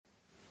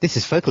This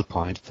is Focal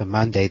Point for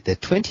Monday, the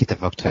 20th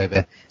of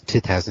October,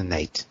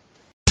 2008.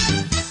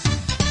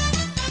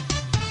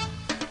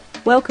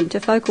 Welcome to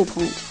Focal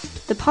Point,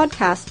 the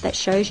podcast that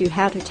shows you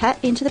how to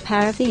tap into the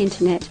power of the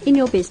internet in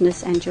your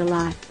business and your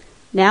life.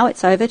 Now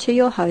it's over to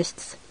your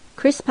hosts,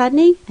 Chris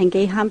Pudney and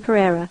Gihan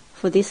Pereira,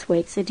 for this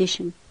week's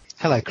edition.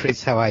 Hello,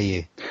 Chris. How are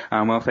you?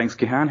 Well, thanks,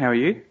 Gihan. How are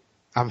you?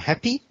 I'm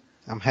happy.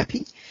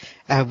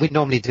 We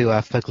normally do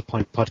our Focal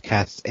Point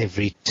podcast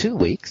every 2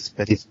 weeks,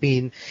 but it's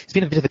been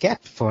a bit of a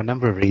gap for a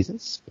number of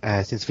reasons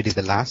since we did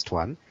the last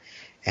one.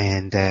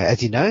 And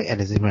as you know,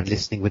 and as everyone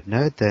listening would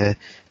know, the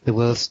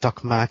world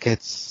stock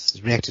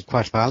markets reacted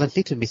quite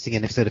violently to missing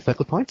an episode of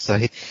Focal Point, so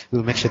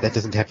we'll make sure that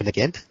doesn't happen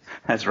again.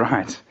 That's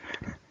right.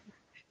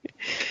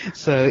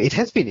 So it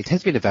has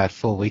been about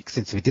 4 weeks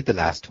since we did the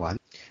last one.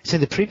 So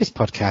in the previous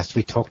podcast,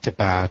 we talked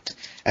about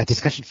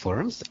discussion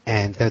forums,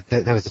 and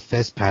that was the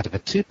first part of a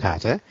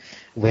two-parter,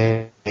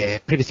 where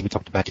previously we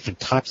talked about different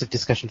types of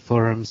discussion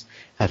forums,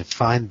 how to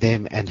find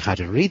them, and how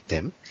to read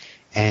them.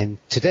 And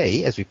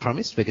today, as we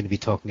promised, we're going to be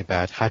talking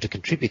about how to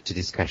contribute to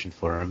discussion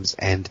forums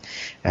and,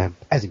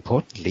 as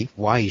importantly,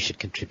 why you should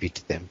contribute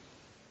to them.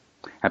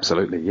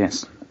 Absolutely,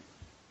 yes.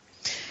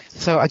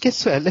 So I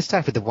guess let's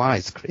start with the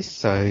whys, Chris.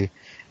 So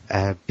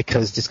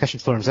because discussion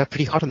forums are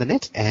pretty hot on the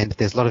net and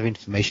there's a lot of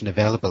information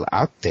available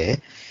out there,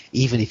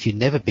 even if you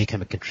never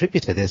become a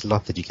contributor, there's a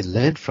lot that you can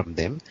learn from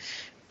them.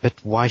 But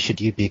why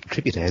should you be a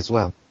contributor as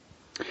well?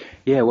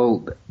 Yeah,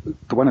 well,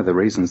 one of the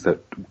reasons that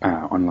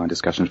online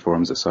discussion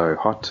forums are so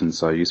hot and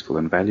so useful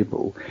and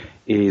valuable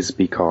is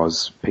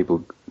because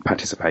people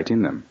participate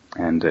in them,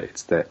 and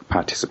it's that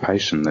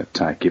participation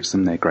that gives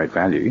them their great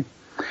value.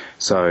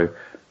 So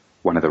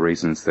one of the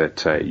reasons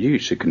that you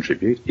should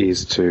contribute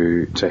is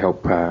to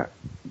help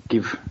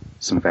give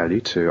some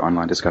value to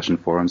online discussion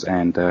forums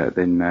and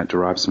then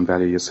derive some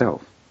value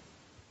yourself.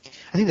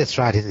 I think that's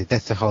right, isn't it?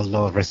 That's the whole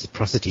law of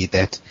reciprocity,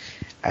 that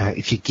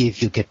if you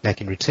give, you'll get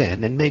back in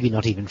return, and maybe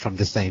not even from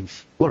the same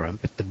forum,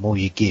 but the more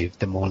you give,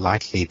 the more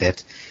likely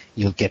that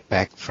you'll get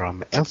back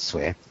from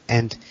elsewhere.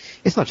 And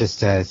it's not just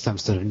some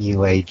sort of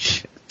new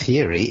age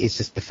theory, it's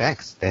just the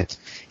facts that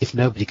if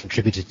nobody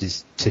contributed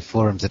to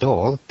forums at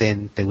all,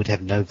 then they would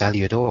have no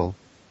value at all.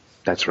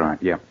 That's right,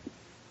 yeah.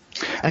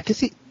 I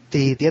guess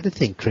the other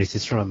thing, Chris,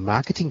 is from a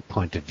marketing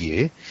point of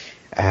view.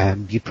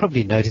 You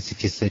probably notice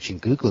if you're searching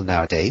Google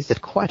nowadays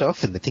that quite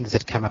often the things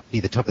that come up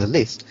near the top of the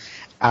list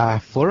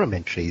are forum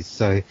entries.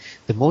 So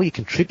the more you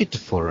contribute to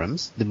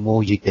forums, the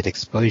more you get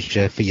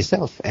exposure for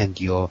yourself and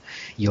your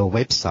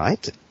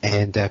website.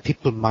 And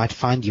people might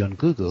find you on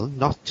Google,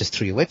 not just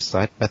through your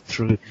website, but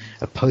through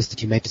a post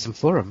that you made to some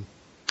forum.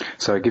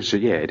 So it gives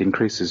you, it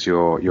increases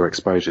your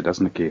exposure,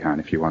 doesn't it, Gihan,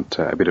 if you want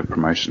a bit of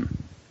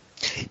promotion?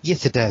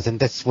 Yes, it does, and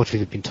that's what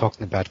we've been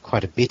talking about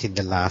quite a bit in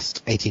the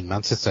last 18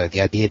 months or so, the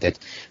idea that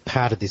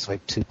part of this Web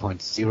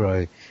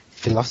 2.0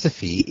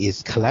 philosophy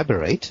is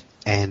collaborate,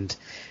 and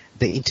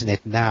the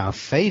Internet now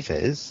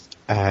favors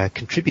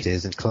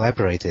contributors and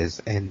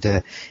collaborators, and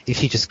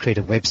if you just create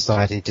a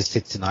website and it just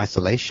sits in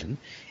isolation,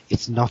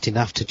 it's not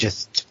enough to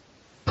just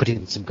put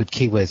in some good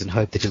keywords and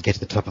hope that you'll get to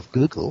the top of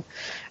Google.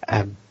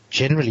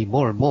 Generally,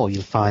 more and more,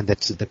 you'll find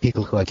that the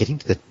people who are getting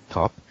to the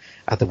top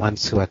are the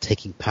ones who are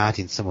taking part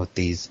in some of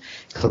these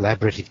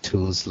collaborative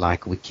tools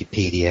like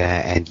Wikipedia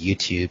and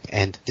YouTube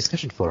and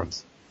discussion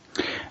forums.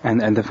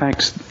 And the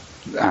fact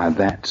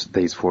that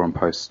these forum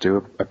posts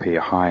do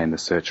appear high in the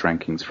search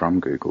rankings from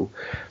Google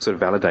sort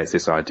of validates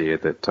this idea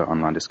that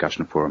online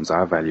discussion forums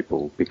are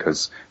valuable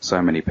because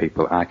so many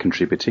people are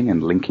contributing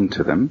and linking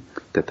to them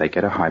that they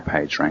get a high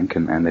page rank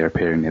and they're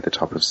appearing near the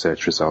top of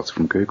search results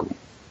from Google.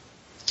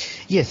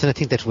 Yes, and I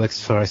think that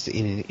works for us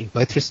in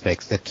both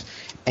respects. That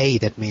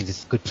that means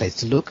it's a good place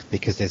to look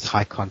because there's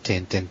high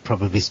content and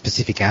probably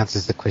specific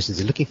answers to the questions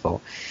you're looking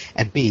for.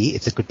 And B,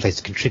 it's a good place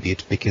to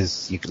contribute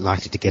because you're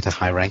likely to get a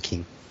high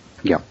ranking.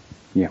 Yeah.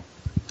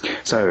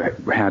 So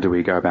how do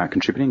we go about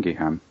contributing,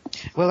 Gihan?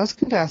 Well, I was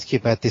going to ask you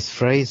about this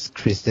phrase,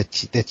 Chris,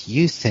 that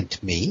you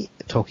sent me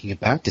talking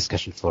about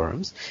discussion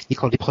forums. You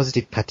called it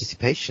positive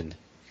participation.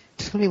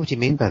 Tell me what you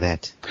mean by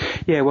that.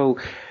 Yeah, well,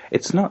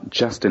 it's not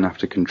just enough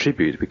to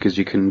contribute because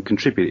you can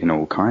contribute in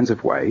all kinds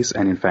of ways.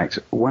 And in fact,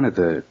 one of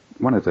the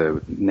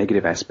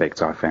negative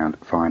aspects I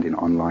find in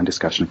online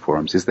discussion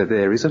forums is that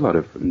there is a lot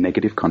of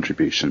negative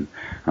contribution,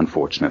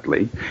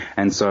 unfortunately.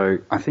 And so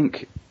I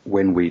think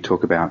when we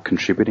talk about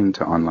contributing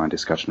to online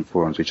discussion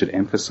forums, we should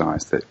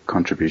emphasize that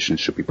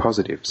contributions should be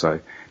positive. So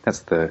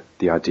that's the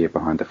idea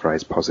behind the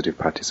phrase positive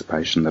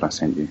participation that I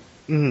sent you.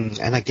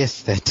 And I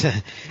guess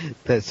that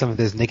some of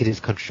those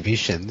negative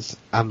contributions,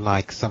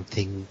 unlike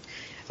something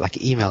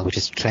like email, which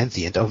is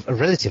transient, or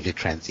relatively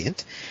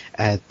transient,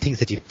 things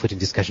that you put in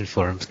discussion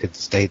forums could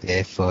stay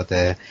there for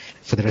the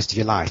rest of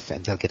your life,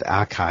 and they'll get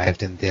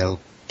archived and they'll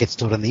get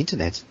stored on the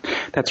internet.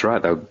 That's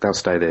right. They'll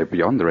stay there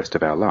beyond the rest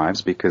of our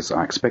lives because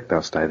I expect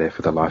they'll stay there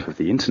for the life of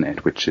the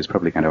internet, which is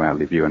probably going to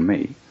outlive you and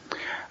me.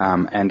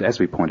 And as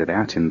we pointed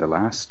out in the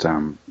last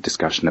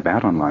discussion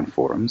about online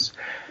forums,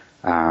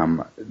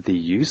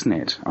 The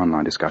Usenet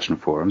online discussion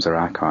forums are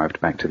archived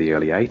back to the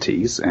early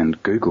 80s,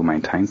 and Google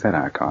maintains that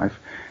archive.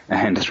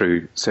 And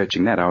through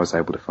searching that, I was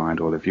able to find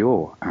all of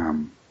your,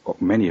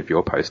 many of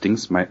your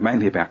postings,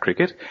 mainly about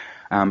cricket.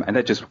 And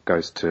that just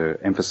goes to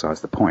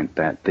emphasise the point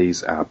that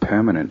these are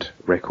permanent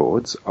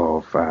records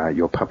of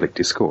your public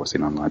discourse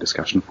in online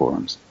discussion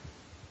forums.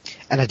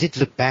 And I did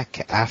look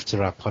back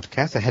after our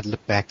podcast. I had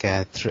looked back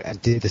through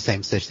and did the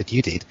same search that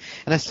you did.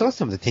 And I saw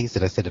some of the things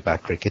that I said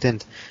about cricket,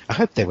 and I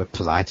hope they were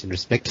polite and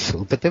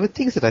respectful, but there were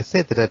things that I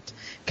said that I'd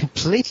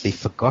completely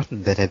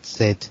forgotten that I'd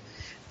said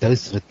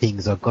those sort of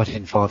things or got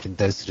involved in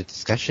those sort of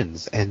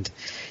discussions. And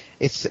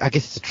I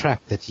guess it's a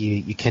trap that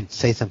you can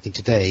say something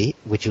today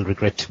which you'll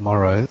regret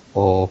tomorrow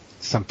or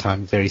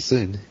sometime very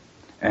soon.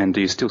 And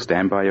do you still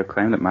stand by your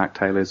claim that Mark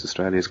Taylor is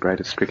Australia's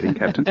greatest cricketing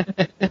captain?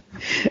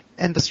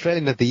 And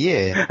Australian of the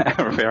Year.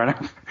 Fair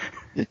enough.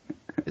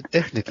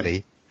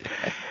 Definitely.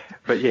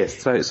 But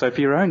yes, so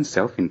for your own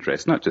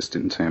self-interest, not just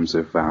in terms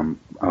of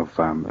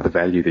the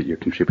value that you're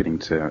contributing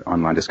to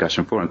online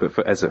discussion forums,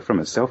 but from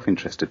a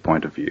self-interested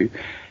point of view,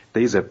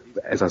 these are,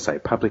 as I say,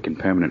 public and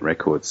permanent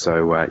records.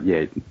 So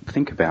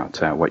think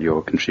about what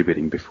you're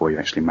contributing before you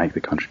actually make the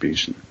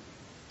contribution.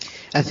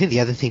 I think the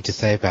other thing to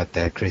say about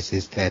that, Chris,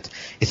 is that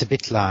it's a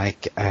bit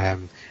like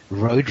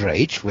road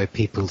rage, where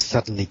people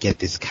suddenly get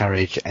this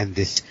courage and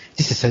this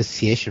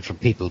disassociation from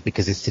people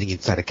because they're sitting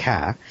inside a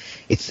car.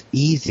 It's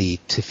easy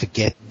to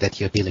forget that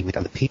you're dealing with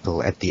other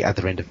people at the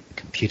other end of the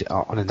computer,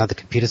 on another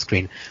computer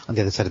screen on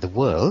the other side of the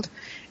world.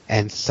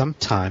 And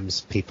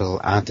sometimes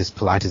people aren't as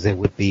polite as they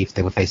would be if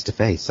they were face to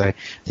face. So I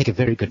think a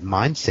very good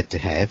mindset to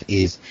have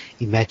is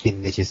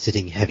imagine that you're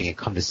sitting having a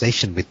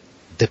conversation with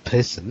the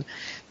person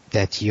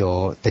that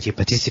you're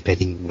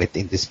participating with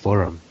in this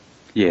forum.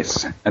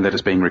 Yes, and that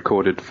it's being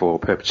recorded for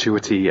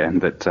perpetuity, and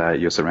that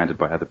you're surrounded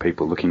by other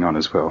people looking on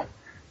as well.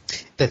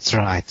 That's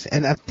right.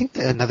 And I think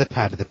that another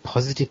part of the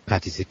positive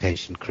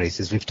participation,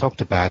 Chris, is we've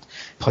talked about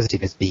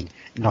positive as being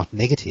not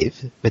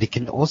negative, but it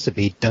can also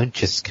be don't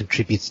just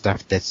contribute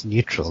stuff that's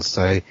neutral.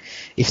 So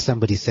if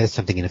somebody says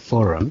something in a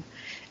forum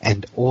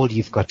and all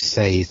you've got to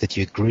say is that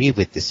you agree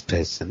with this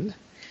person,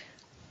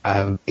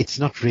 it's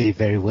not really a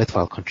very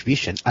worthwhile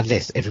contribution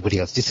unless everybody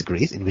else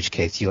disagrees, in which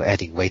case you're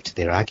adding weight to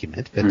their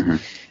argument. But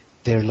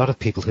there are a lot of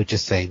people who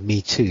just say,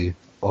 me too,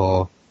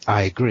 or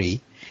I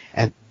agree,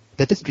 and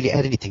that doesn't really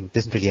add anything,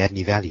 doesn't really add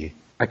any value.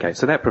 Okay,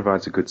 so that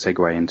provides a good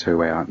segue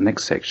into our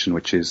next section,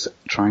 which is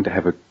trying to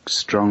have a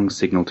strong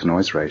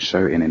signal-to-noise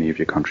ratio in any of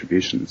your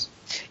contributions.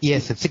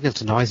 Yes, and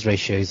signal-to-noise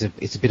ratio is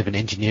a bit of an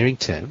engineering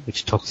term,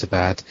 which talks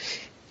about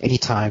any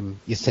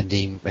time you're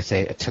sending, let's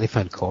say, a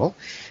telephone call,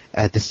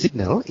 the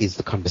signal is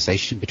the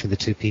conversation between the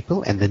two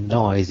people, and the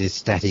noise is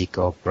static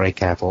or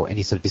breakup or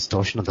any sort of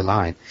distortion of the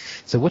line.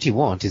 So what you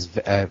want is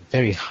a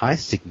very high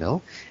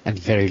signal and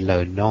very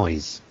low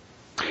noise.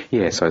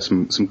 Yeah, so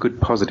some good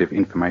positive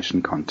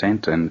information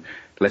content and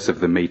less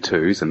of the me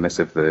toos and less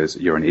of the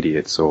you're an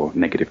idiots or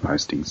negative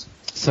postings.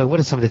 So what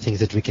are some of the things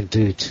that we can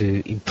do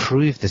to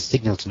improve the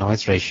signal to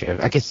noise ratio?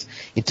 I guess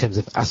in terms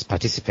of us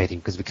participating,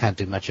 because we can't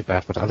do much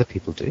about what other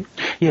people do.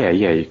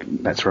 Yeah,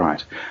 that's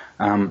right.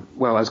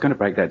 Well, I was going to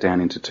break that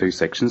down into two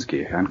sections,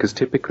 Gearhan, because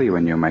typically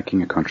when you're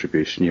making a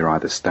contribution, you're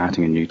either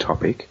starting a new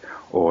topic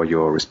or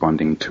you're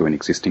responding to an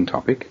existing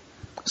topic.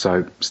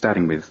 So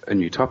starting with a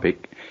new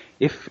topic,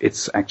 if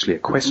it's actually a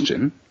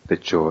question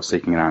that you're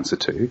seeking an answer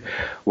to,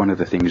 one of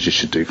the things you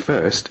should do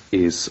first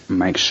is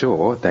make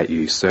sure that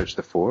you search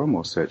the forum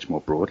or search more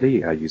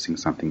broadly using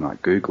something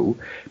like Google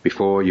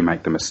before you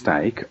make the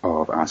mistake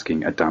of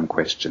asking a dumb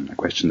question, a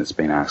question that's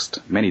been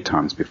asked many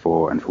times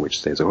before and for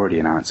which there's already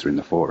an answer in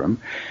the forum,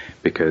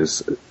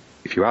 because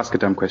if you ask a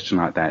dumb question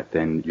like that,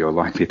 then you're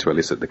likely to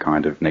elicit the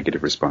kind of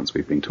negative response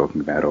we've been talking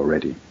about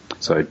already.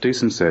 So do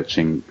some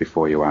searching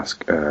before you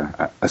ask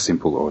a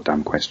simple or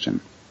dumb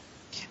question.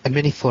 And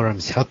many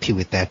forums help you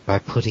with that by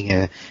putting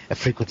a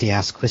frequently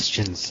asked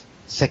questions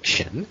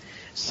section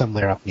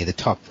somewhere up near the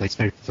top where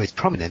it's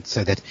prominent,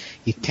 so that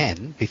you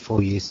can,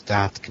 before you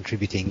start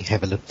contributing,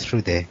 have a look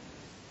through there.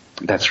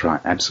 That's right,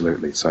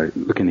 absolutely. So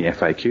look in the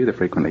FAQ, the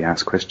frequently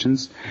asked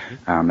questions.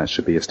 That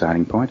should be a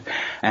starting point.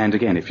 And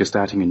again, if you're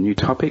starting a new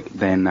topic,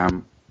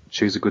 then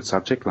choose a good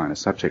subject line, a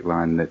subject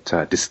line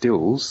that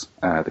distills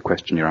the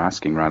question you're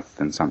asking rather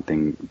than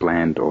something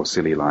bland or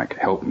silly like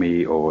help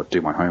me or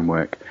do my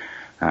homework.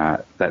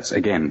 That's,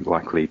 again,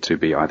 likely to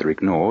be either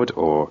ignored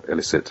or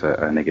elicit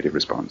a negative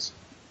response.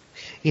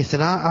 Yes,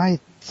 and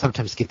I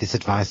sometimes give this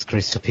advice,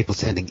 Chris, for people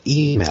sending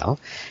email.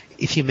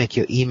 If you make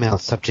your email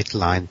subject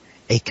line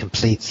a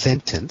complete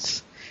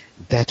sentence,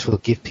 that will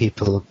give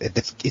people,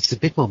 it's a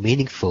bit more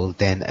meaningful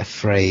than a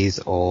phrase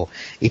or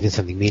even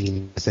something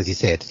meaningless, as you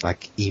said,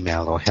 like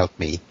email or help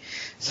me.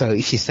 So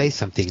if you say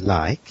something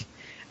like,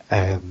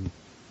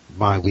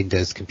 my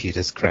Windows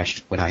computers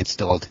crashed when I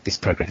installed this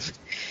program,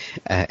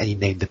 and you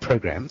name the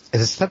program,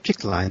 as a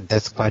subject line,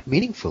 that's quite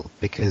meaningful,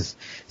 because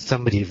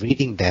somebody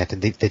reading that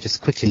and they're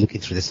just quickly looking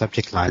through the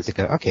subject lines, they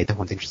go, okay, that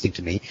one's interesting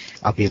to me,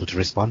 I'll be able to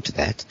respond to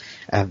that.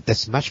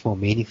 That's much more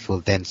meaningful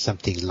than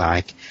something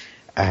like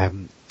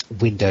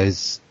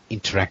Windows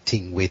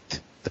interacting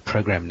with the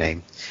program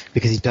name,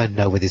 because you don't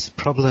know whether it's a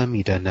problem,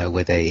 you don't know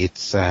whether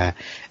it's a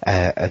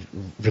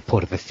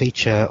report of a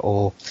feature,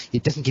 or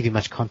it doesn't give you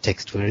much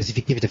context, whereas if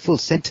you give it a full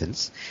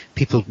sentence,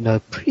 people know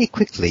pretty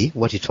quickly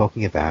what you're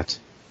talking about.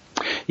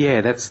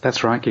 Yeah,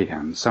 that's right,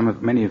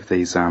 Gihan. Many of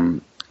these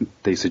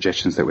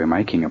suggestions that we're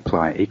making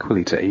apply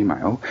equally to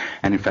email,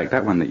 and in fact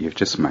that one that you've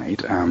just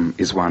made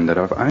is one that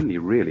I've only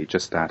really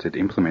just started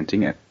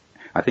implementing it.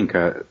 I think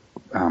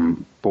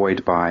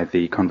buoyed by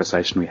the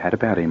conversation we had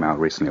about email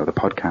recently, or the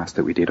podcast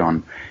that we did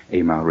on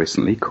email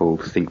recently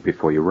called Think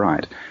Before You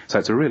Write. So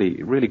it's a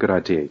really, really good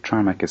idea. Try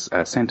and make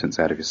a sentence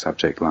out of your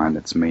subject line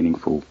that's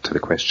meaningful to the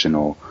question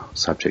or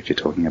subject you're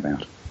talking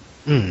about.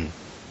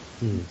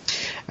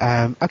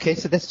 Okay,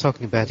 so that's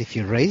talking about if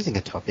you're raising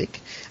a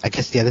topic. I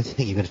guess the other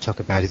thing you're going to talk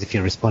about is if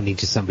you're responding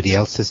to somebody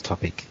else's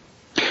topic.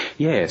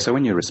 Yeah, so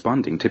when you're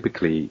responding,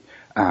 typically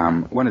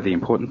one of the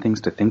important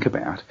things to think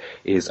about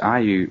is, are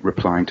you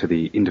replying to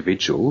the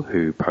individual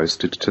who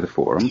posted to the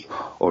forum,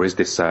 or is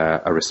this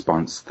a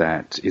response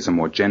that is a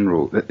more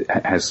general,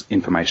 that has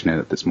information in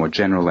it that's more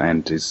general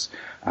and is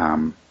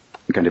going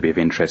to be of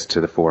interest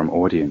to the forum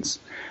audience?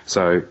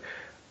 So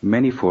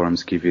many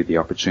forums give you the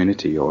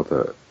opportunity or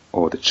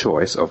the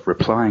choice of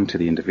replying to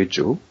the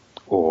individual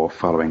or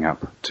following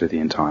up to the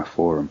entire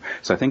forum.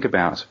 So think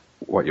about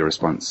what your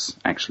response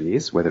actually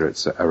is, whether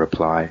it's a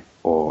reply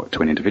or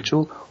to an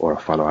individual or a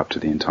follow-up to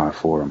the entire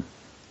forum.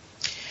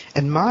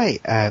 And my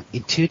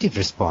intuitive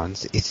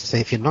response is to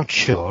say, if you're not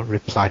sure,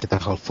 reply to the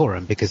whole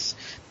forum, because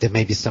there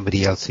may be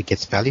somebody else who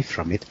gets value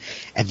from it.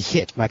 And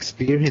yet my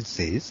experience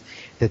is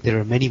that there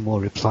are many more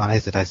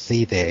replies that I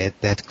see there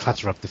that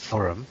clutter up the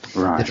forum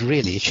that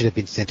really should have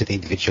been sent to the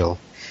individual.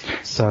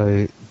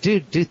 So do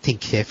think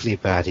carefully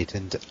about it,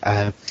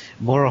 and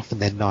more often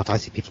than not, I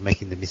see people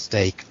making the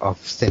mistake of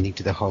sending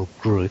to the whole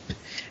group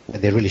when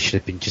they really should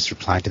have been just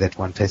replying to that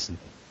one person.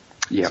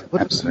 Yeah,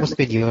 so what's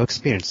been your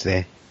experience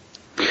there?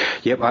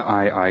 Yep,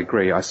 I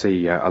agree. I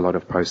see a lot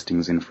of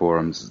postings in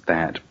forums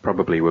that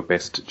probably were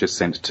best just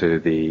sent to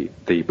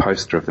the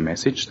poster of the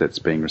message that's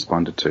being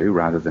responded to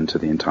rather than to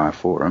the entire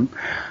forum.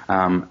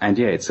 And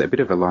yeah, it's a bit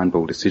of a line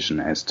ball decision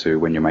as to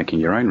when you're making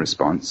your own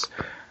response.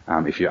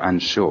 If you're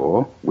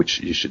unsure, which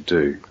you should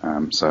do.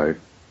 So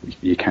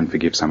you can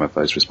forgive some of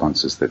those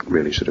responses that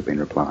really should have been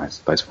replies,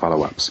 those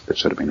follow-ups that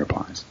should have been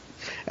replies.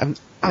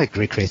 I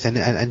agree, Chris,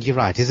 and you're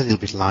right. It's a little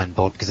bit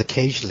line-balled, because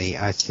occasionally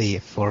I see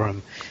a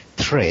forum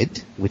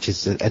thread, which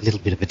is a little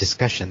bit of a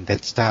discussion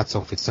that starts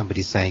off with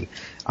somebody saying,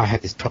 I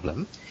have this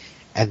problem,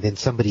 and then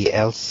somebody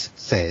else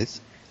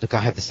says, look, I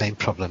have the same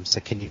problem,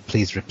 so can you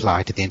please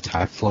reply to the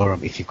entire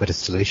forum if you've got a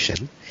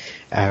solution,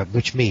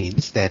 which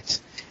means that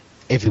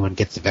everyone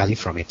gets the value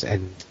from it.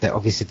 And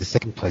obviously the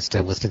second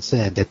poster was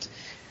concerned that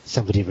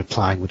somebody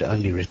replying would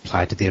only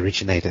reply to the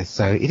originator.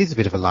 So it is a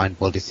bit of a line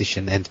ball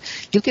decision, and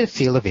you'll get a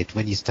feel of it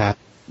when you start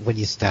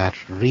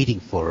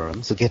reading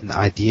forums. You'll get an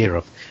idea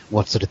of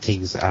what sort of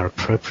things are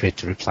appropriate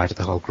to reply to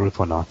the whole group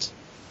or not.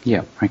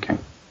 Yeah, okay.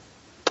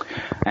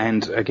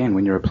 And again,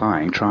 when you're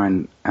replying, try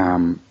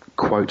and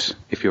quote,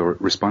 if you're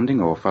responding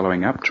or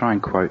following up, try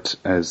and quote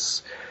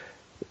as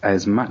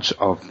much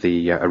of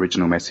the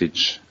original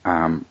message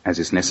as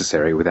is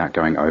necessary without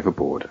going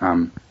overboard.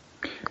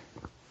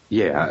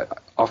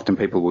 Often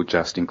people will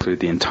just include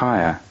the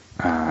entire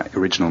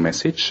original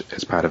message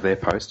as part of their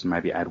post and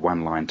maybe add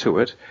one line to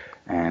it.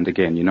 And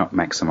again, you're not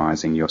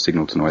maximising your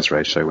signal-to-noise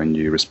ratio when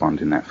you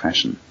respond in that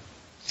fashion.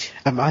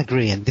 I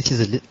agree, and this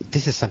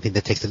is something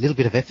that takes a little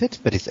bit of effort,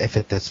 but it's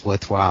effort that's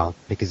worthwhile,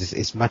 because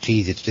it's much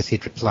easier to just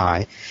hit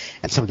reply,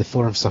 and some of the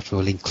forum software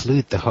will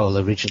include the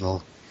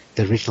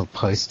original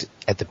post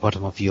at the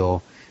bottom of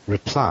your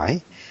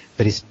reply,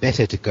 but it's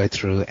better to go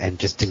through and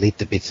just delete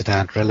the bits that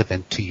aren't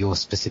relevant to your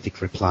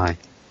specific reply.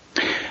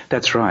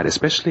 That's right.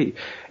 Especially,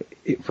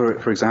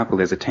 for example,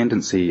 there's a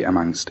tendency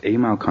amongst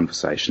email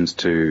conversations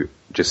to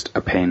just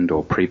append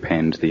or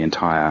prepend the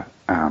entire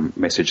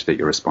message that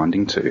you're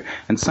responding to,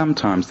 and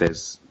sometimes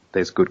there's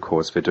good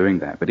cause for doing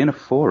that. But in a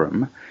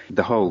forum,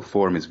 the whole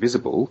forum is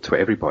visible to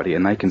everybody,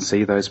 and they can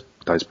see those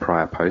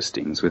prior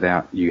postings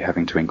without you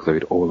having to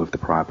include all of the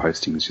prior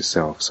postings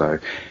yourself. So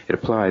it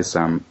applies,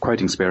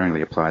 quoting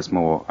sparingly applies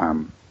more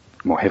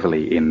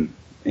heavily in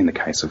the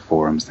case of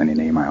forums than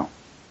in email.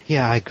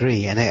 Yeah, I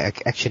agree. And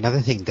actually another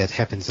thing that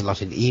happens a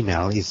lot in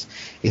email is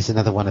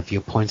another one of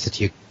your points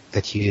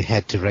that you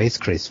had to raise,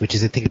 Chris, which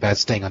is the thing about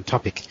staying on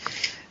topic.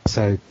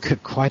 So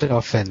quite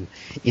often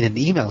in an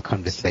email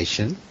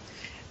conversation,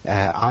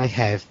 I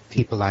have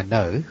people I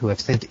know who have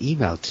sent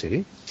email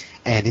to,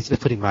 and instead of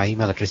putting my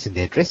email address in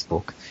their address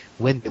book,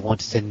 when they want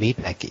to send me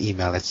back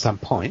email at some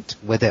point,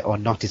 whether or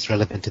not it's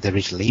relevant to the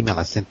original email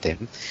I sent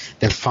them,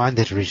 they'll find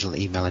that original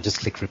email and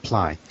just click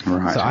reply.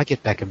 Right. So I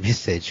get back a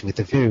message with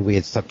a very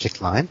weird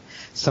subject line,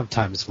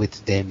 sometimes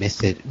with their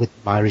message, with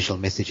my original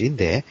message in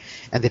there,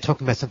 and they're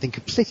talking about something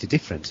completely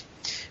different,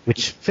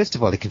 which first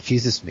of all, it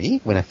confuses me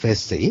when I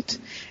first see it,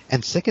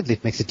 and secondly,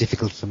 it makes it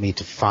difficult for me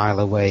to file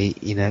away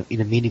in a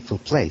meaningful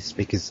place,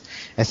 because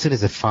as soon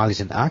as I file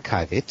it and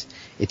archive it,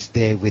 it's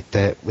there with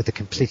a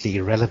completely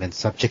irrelevant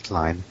subject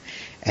line,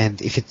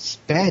 And if it's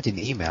bad in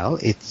email,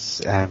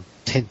 it's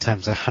 10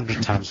 times,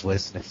 100 times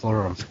worse in a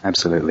forum.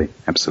 Absolutely.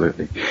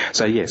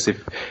 So yes, if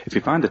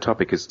you find the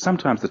topic is,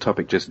 sometimes the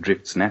topic just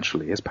drifts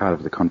naturally as part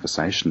of the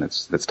conversation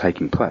that's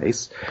taking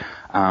place.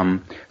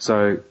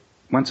 So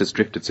once it's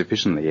drifted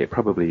sufficiently, it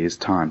probably is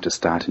time to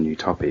start a new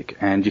topic,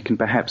 and you can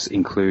perhaps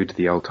include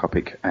the old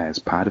topic as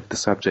part of the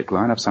subject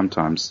line. I've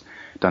sometimes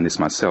done this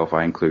myself.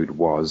 I include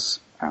was,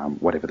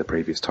 whatever the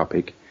previous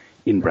topic,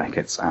 in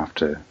brackets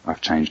after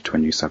I've changed to a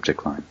new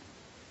subject line.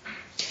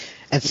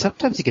 And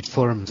sometimes you get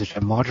forums which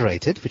are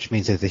moderated, which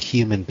means there's a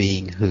human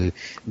being who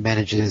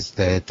manages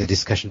the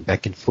discussion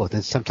back and forth,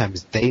 and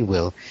sometimes they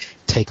will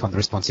take on the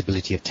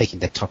responsibility of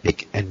taking that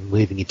topic and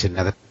moving it to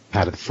another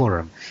part of the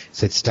forum.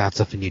 So it starts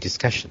off a new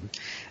discussion.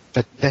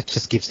 But that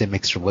just gives them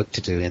extra work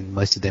to do, and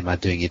most of them are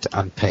doing it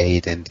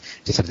unpaid and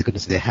just out of the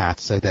goodness of their heart.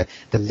 So the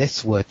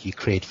less work you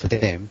create for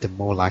them, the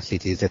more likely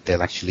it is that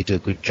they'll actually do a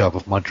good job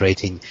of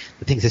moderating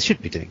the things they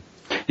should be doing.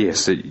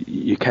 Yes,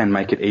 you can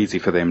make it easy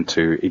for them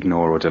to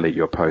ignore or delete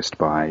your post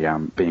by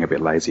being a bit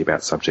lazy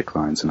about subject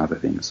lines and other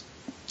things.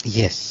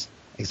 Yes,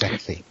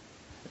 exactly.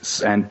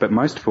 But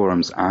most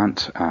forums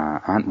aren't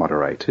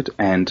moderated,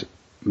 and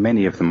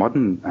many of the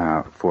modern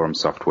forum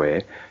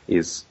software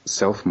is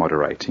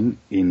self-moderating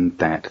in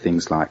that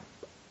things like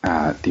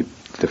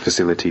the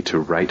facility to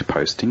rate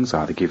postings,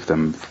 either give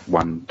them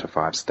 1 to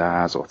 5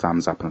 stars or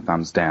thumbs up and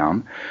thumbs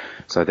down.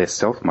 So they're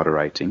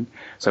self-moderating.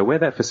 So where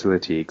that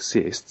facility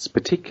exists,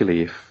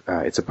 particularly if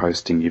it's a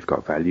posting you've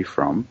got value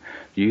from,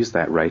 use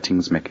that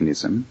ratings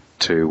mechanism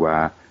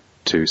to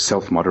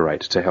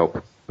self-moderate to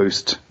help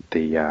boost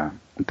the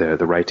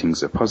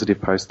ratings of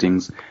positive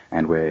postings,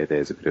 and where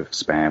there's a bit of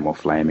spam or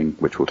flaming,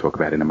 which we'll talk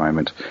about in a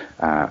moment,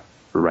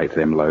 rate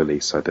them lowly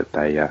so that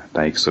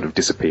they sort of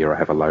disappear or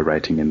have a low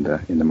rating in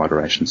the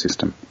moderation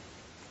system.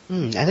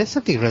 And that's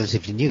something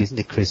relatively new, isn't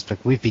it, Chris?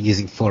 Like, we've been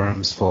using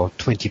forums for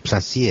 20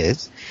 plus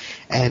years,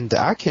 and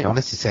I can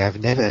honestly say I've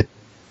never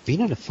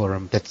been on a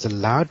forum that's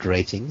allowed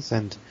ratings,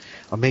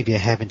 or maybe I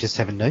haven't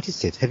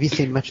noticed it. Have you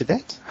seen much of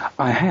that?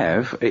 I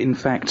have. In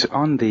fact,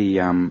 on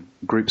the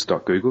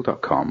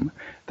groups.google.com,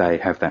 they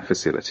have that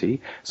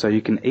facility, so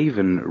you can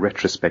even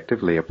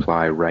retrospectively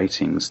apply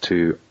ratings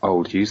to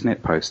old Usenet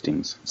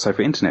postings. So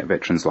for internet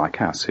veterans like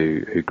us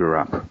who grew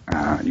up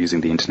using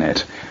the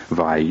internet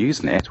via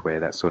Usenet, where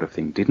that sort of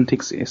thing didn't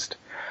exist,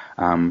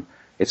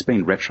 it's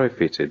been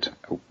retrofitted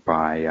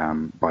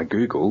by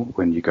Google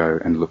when you go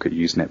and look at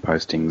Usenet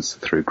postings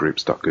through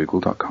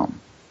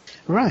groups.google.com.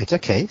 Right,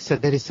 okay. So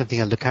that is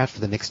something I'll look out for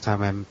the next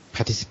time I'm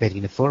participating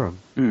in a forum.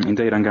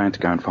 Indeed, I'm going to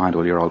go and find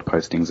all your old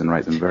postings and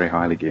rate them very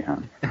highly,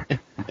 Gihan.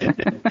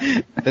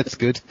 That's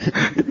good.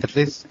 At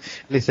least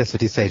that's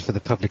what you say for the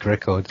public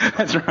record.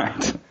 That's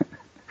right.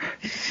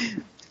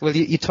 Well,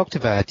 you talked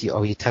about,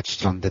 you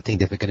touched on the thing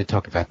that we're going to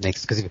talk about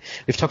next, because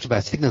we've talked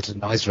about signal to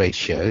noise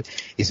ratio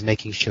is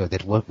making sure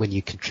that when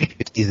you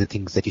contribute, these are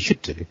things that you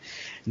should do.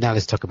 Now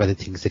let's talk about the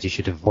things that you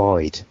should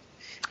avoid.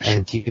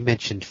 And you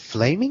mentioned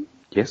flaming?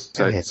 Yes.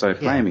 So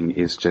flaming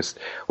is just,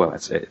 well,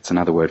 it's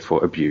another word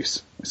for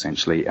abuse,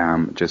 essentially.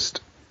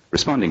 Just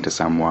responding to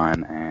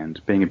someone and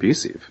being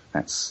abusive.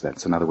 That's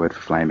another word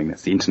for flaming.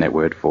 That's the internet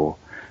word for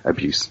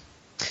abuse.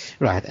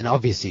 Right, and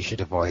obviously you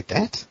should avoid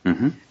that.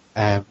 Mm-hmm.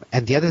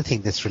 And the other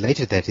thing that's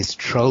related to that is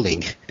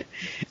trolling,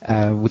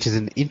 which is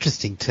an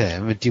interesting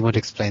term. Do you want to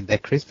explain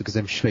that, Chris? Because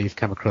I'm sure you've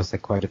come across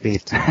that quite a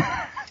bit.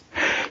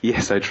 Yeah,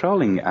 so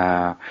trolling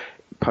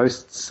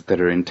posts that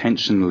are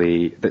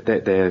intentionally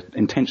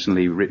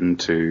written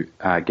to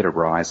get a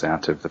rise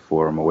out of the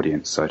forum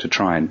audience, so to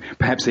try and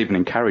perhaps even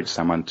encourage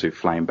someone to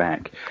flame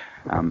back.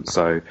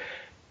 So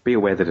be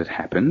aware that it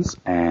happens,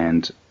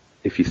 and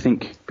if you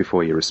think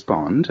before you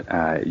respond,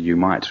 you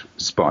might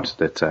spot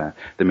that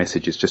the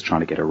message is just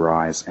trying to get a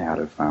rise out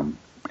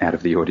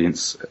of the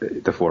audience,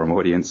 the forum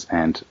audience,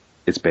 and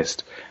it's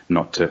best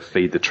not to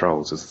feed the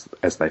trolls,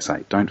 as they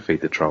say. Don't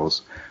feed the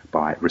trolls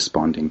by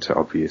responding to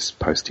obvious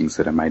postings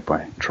that are made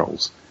by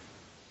trolls.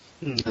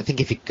 I think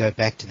if you go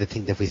back to the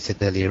thing that we said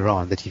earlier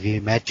on, that if you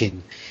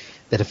imagine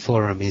that a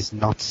forum is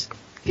not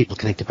people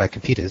connected by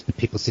computers, but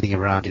people sitting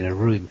around in a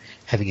room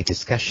having a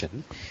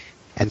discussion,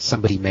 and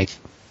somebody makes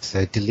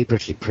a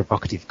deliberately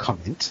provocative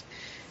comment,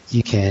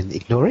 you can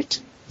ignore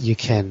it, you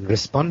can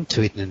respond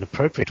to it in an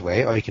appropriate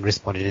way, or you can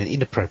respond in an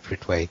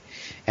inappropriate way.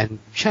 And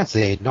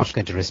chances are you're not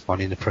going to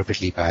respond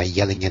inappropriately by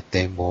yelling at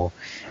them or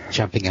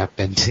jumping up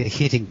and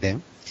hitting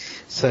them.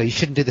 So you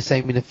shouldn't do the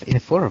same in a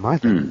forum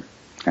either.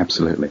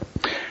 Absolutely.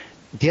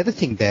 The other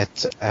thing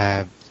that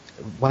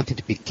one thing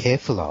to be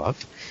careful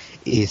of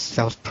is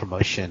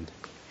self-promotion.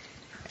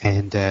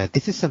 And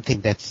this is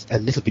something that's a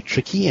little bit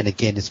tricky, and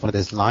again, it's one of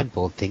those line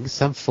ball things.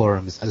 Some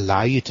forums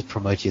allow you to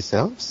promote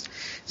yourselves.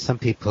 Some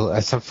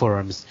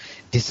forums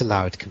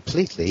disallow it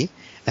completely,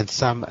 and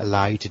some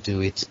allow you to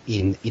do it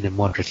in a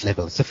moderate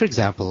level. So, for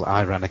example,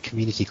 I run a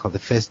community called the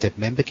First Step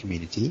Member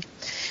Community,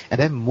 and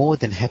I'm more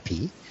than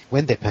happy,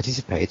 when they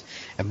participate,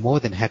 I'm more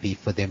than happy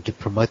for them to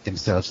promote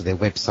themselves or their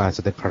websites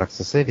or their products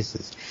or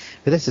services.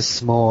 But that's a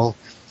small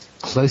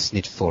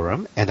close-knit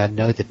forum, and I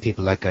know that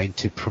people are going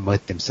to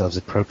promote themselves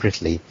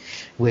appropriately.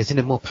 Whereas in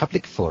a more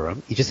public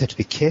forum, you just have to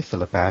be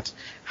careful about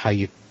how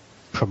you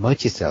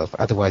promote yourself.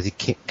 Otherwise, it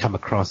can come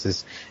across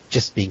as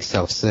just being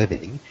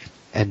self-serving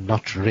and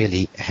not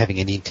really having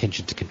any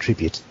intention to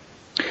contribute.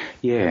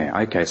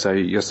 Yeah, okay, so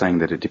you're saying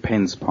that it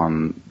depends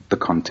upon the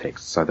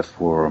context, so the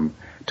forum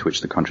to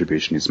which the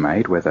contribution is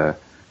made, whether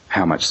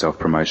how much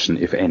self-promotion,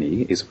 if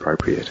any, is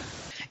appropriate.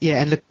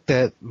 Yeah, and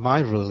look, my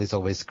rule is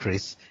always,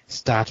 Chris,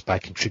 start by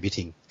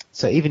contributing.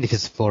 So even if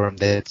it's a forum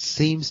that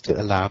seems to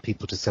allow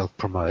people to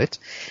self-promote,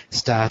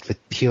 start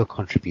with pure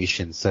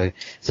contribution. So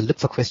look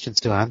for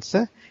questions to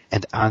answer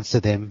and answer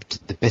them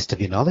to the best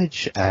of your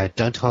knowledge.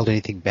 Don't hold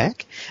anything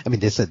back. I mean,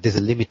 there's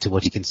a limit to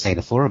what you can say in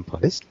a forum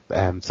post.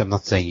 So I'm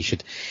not saying you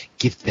should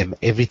give them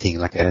everything.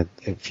 Like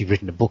if you've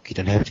written a book, you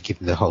don't have to give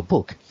them the whole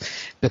book.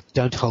 But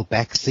don't hold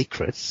back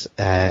secrets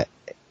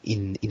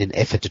in an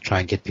effort to try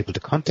and get people to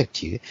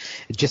contact you.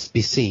 Just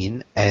be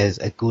seen as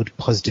a good,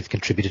 positive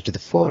contributor to the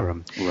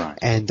forum. Right.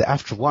 And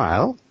after a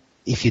while,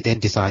 if you then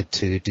decide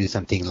to do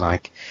something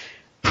like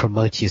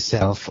promote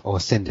yourself or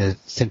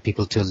send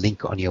people to a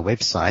link on your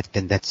website,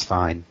 then that's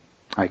fine.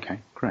 Okay,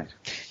 great.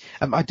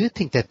 I do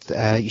think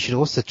that you should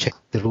also check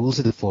the rules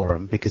of the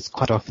forum, because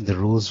quite often the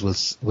rules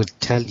will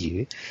tell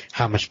you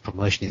how much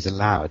promotion is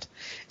allowed.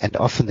 And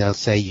often they'll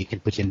say you can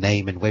put your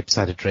name and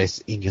website address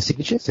in your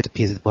signature, so it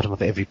appears at the bottom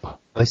of every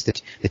post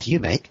that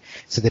you make,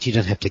 so that you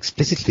don't have to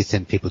explicitly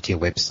send people to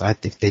your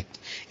website.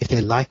 If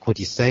they like what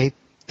you say,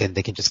 then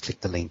they can just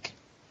click the link.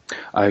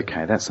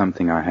 Okay, that's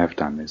something I have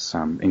done, is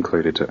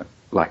included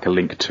like a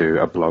link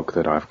to a blog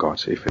that I've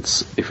got, if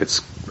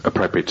it's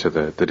appropriate to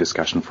the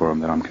discussion forum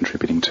that I'm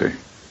contributing to.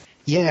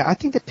 Yeah, I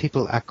think that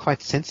people are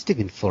quite sensitive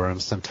in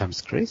forums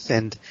sometimes, Chris,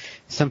 and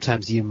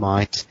sometimes you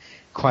might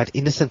quite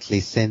innocently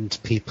send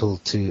people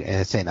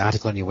to, say, an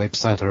article on your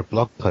website or a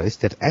blog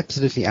post that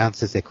absolutely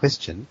answers their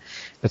question,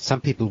 but some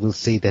people will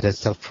see that as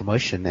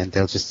self-promotion, and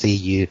they'll just see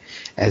you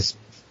as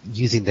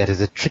using that as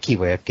a tricky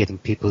way of getting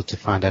people to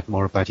find out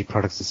more about your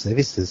products and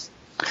services.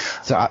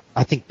 So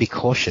I think be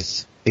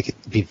cautious.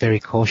 Be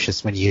very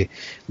cautious when you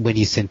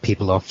send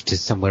people off to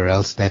somewhere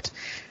else that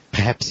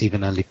perhaps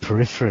even only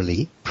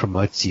peripherally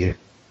promotes you.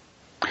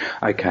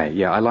 Okay,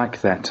 yeah, I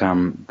like that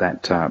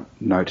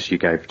note you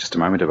gave just a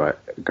moment ago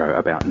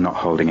about not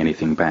holding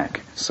anything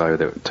back, so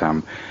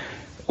that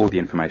all the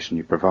information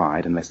you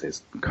provide, unless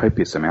there's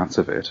copious amounts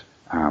of it,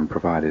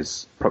 provide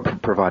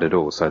it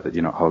all, so that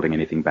you're not holding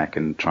anything back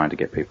and trying to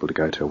get people to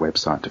go to a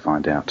website to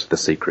find out the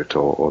secret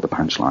or the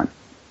punchline.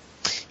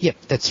 Yep,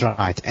 that's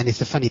right. And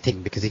it's a funny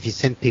thing, because if you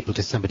send people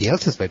to somebody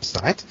else's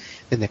website,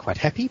 then they're quite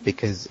happy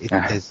because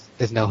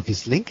there's no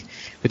obvious link.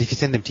 But if you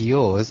send them to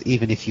yours,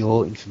 even if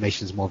your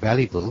information is more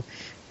valuable,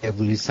 there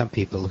will be some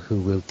people who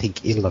will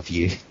think ill of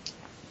you.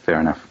 Fair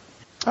enough.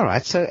 All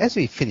right, so as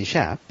we finish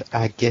up,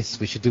 I guess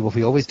we should do what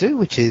we always do,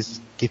 which is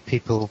give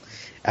people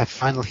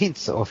final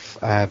hints of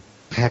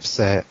perhaps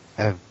a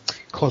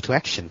call to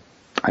action.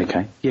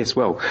 Okay. Yes,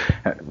 well,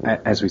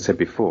 as we said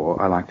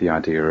before, I like the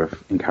idea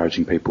of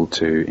encouraging people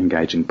to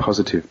engage in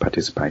positive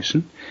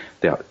participation.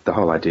 The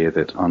whole idea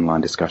that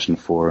online discussion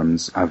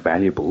forums are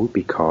valuable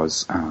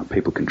because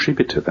people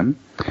contribute to them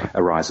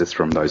arises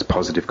from those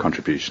positive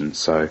contributions.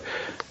 So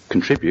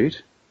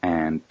contribute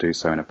and do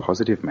so in a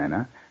positive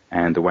manner,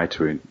 and the way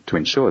to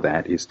ensure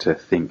that is to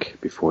think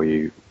before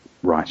you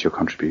write your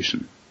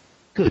contribution.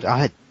 Good.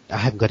 I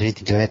haven't got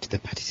anything to add to the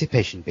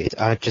participation bit.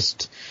 I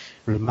just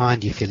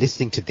remind you, if you're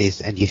listening to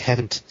this and you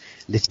haven't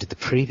listened to the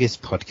previous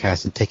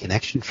podcast and taken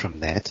action from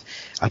that,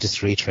 I'll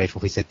just reiterate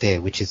what we said there,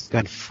 which is go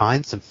and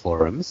find some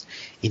forums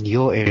in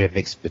your area of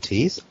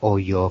expertise or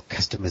your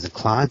customers and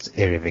clients'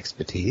 area of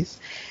expertise,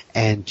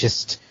 and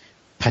just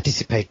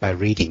participate by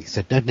reading.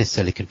 So don't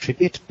necessarily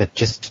contribute, but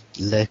just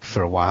lurk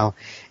for a while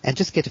and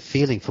just get a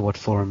feeling for what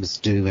forums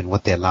do and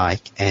what they're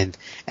like, and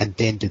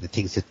then do the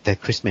things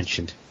that Chris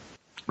mentioned.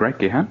 Great,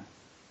 Gihan.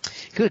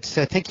 Good.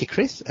 So thank you,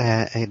 Chris.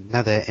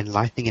 Another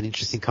enlightening and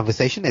interesting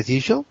conversation, as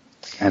usual.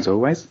 As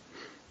always.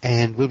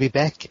 And we'll be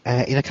back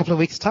in a couple of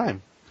weeks'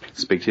 time.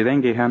 Speak to you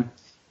then, Gihan.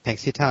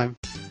 Thanks for your time.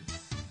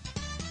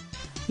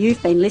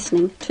 You've been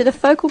listening to the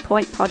Focal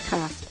Point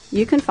podcast.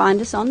 You can find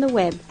us on the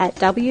web at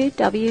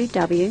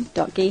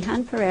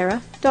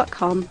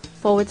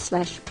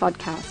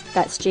www.gihanperera.com/podcast.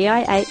 That's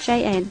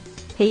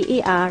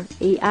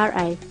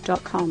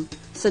GIHANPERERA.com.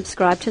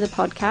 Subscribe to the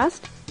podcast,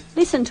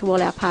 listen to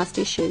all our past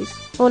issues,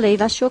 or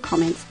leave us your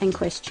comments and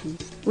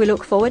questions. We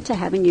look forward to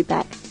having you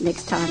back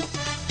next time.